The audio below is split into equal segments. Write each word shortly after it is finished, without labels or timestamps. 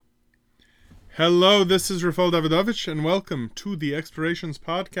Hello, this is Rafael Davidovich, and welcome to the Explorations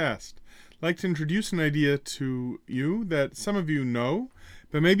Podcast. I'd like to introduce an idea to you that some of you know,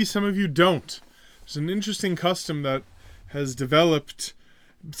 but maybe some of you don't. There's an interesting custom that has developed.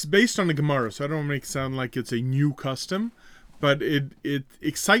 It's based on a Gemara, so I don't want to make it sound like it's a new custom, but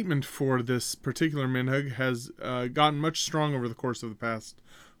excitement for this particular minhag has gotten much strong over the course of the past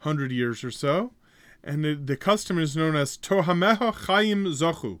 100 years or so, and the custom is known as Tohameha Chaim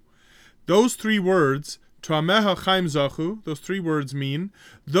Zochu. Those three words, Tohameha Chaim Zochu, those three words mean,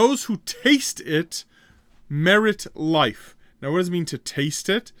 those who taste it merit life. Now, what does it mean to taste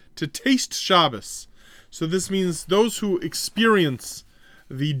it? To taste Shabbos. So this means those who experience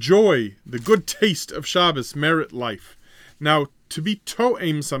the joy, the good taste of Shabbos merit life. Now, to be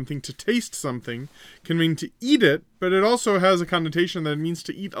to'em something, to taste something, can mean to eat it, but it also has a connotation that it means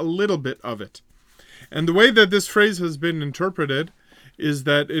to eat a little bit of it. And the way that this phrase has been interpreted is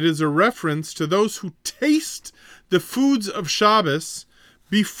that it is a reference to those who taste the foods of Shabbos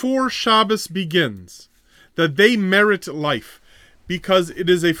before Shabbos begins, that they merit life, because it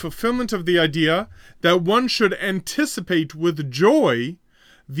is a fulfillment of the idea that one should anticipate with joy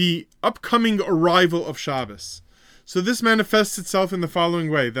the upcoming arrival of Shabbos. So this manifests itself in the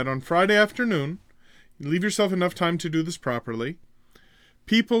following way, that on Friday afternoon, you leave yourself enough time to do this properly,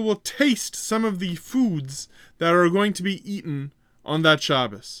 people will taste some of the foods that are going to be eaten on that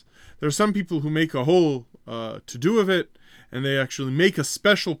Shabbos. There are some people who make a whole to-do of it, and they actually make a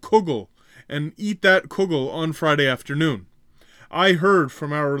special kugel and eat that kugel on Friday afternoon. I heard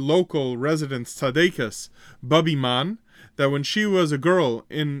from our local resident Tzaddikas, Bubby Man, that when she was a girl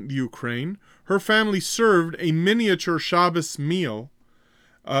in Ukraine, her family served a miniature Shabbos meal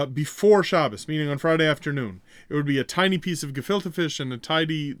before Shabbos, meaning on Friday afternoon. It would be a tiny piece of gefilte fish and a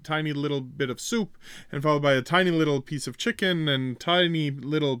tiny little bit of soup, and followed by a tiny little piece of chicken and tiny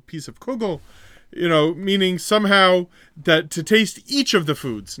little piece of kugel, meaning somehow that to taste each of the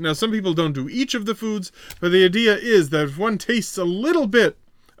foods. Now, some people don't do each of the foods, but the idea is that if one tastes a little bit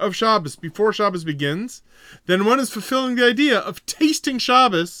of Shabbos before Shabbos begins, then one is fulfilling the idea of tasting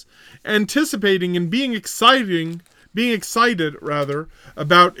Shabbos, anticipating and being excited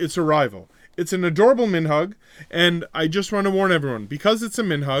about its arrival. It's an adorable minhag, and I just want to warn everyone, because it's a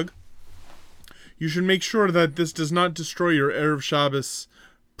minhag, you should make sure that this does not destroy your Erev Shabbos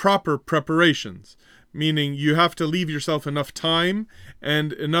proper preparations, meaning you have to leave yourself enough time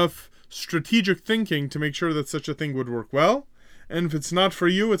and enough strategic thinking to make sure that such a thing would work well. And if it's not for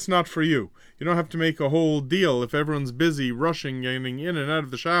you, it's not for you. You don't have to make a whole deal if everyone's busy rushing, getting in and out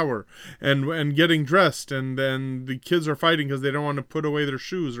of the shower and getting dressed, and then the kids are fighting because they don't want to put away their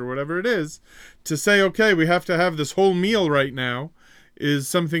shoes or whatever it is. To say, okay, we have to have this whole meal right now is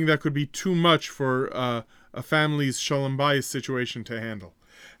something that could be too much for a family's shalom bayis situation to handle.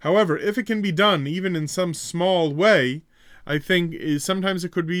 However, if it can be done even in some small way, I think sometimes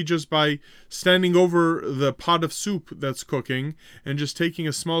it could be just by standing over the pot of soup that's cooking and just taking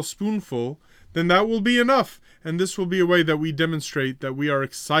a small spoonful, then that will be enough. And this will be a way that we demonstrate that we are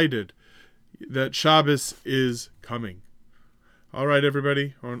excited that Shabbos is coming. All right,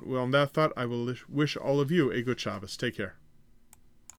 everybody. On that thought, I will wish all of you a good Shabbos. Take care.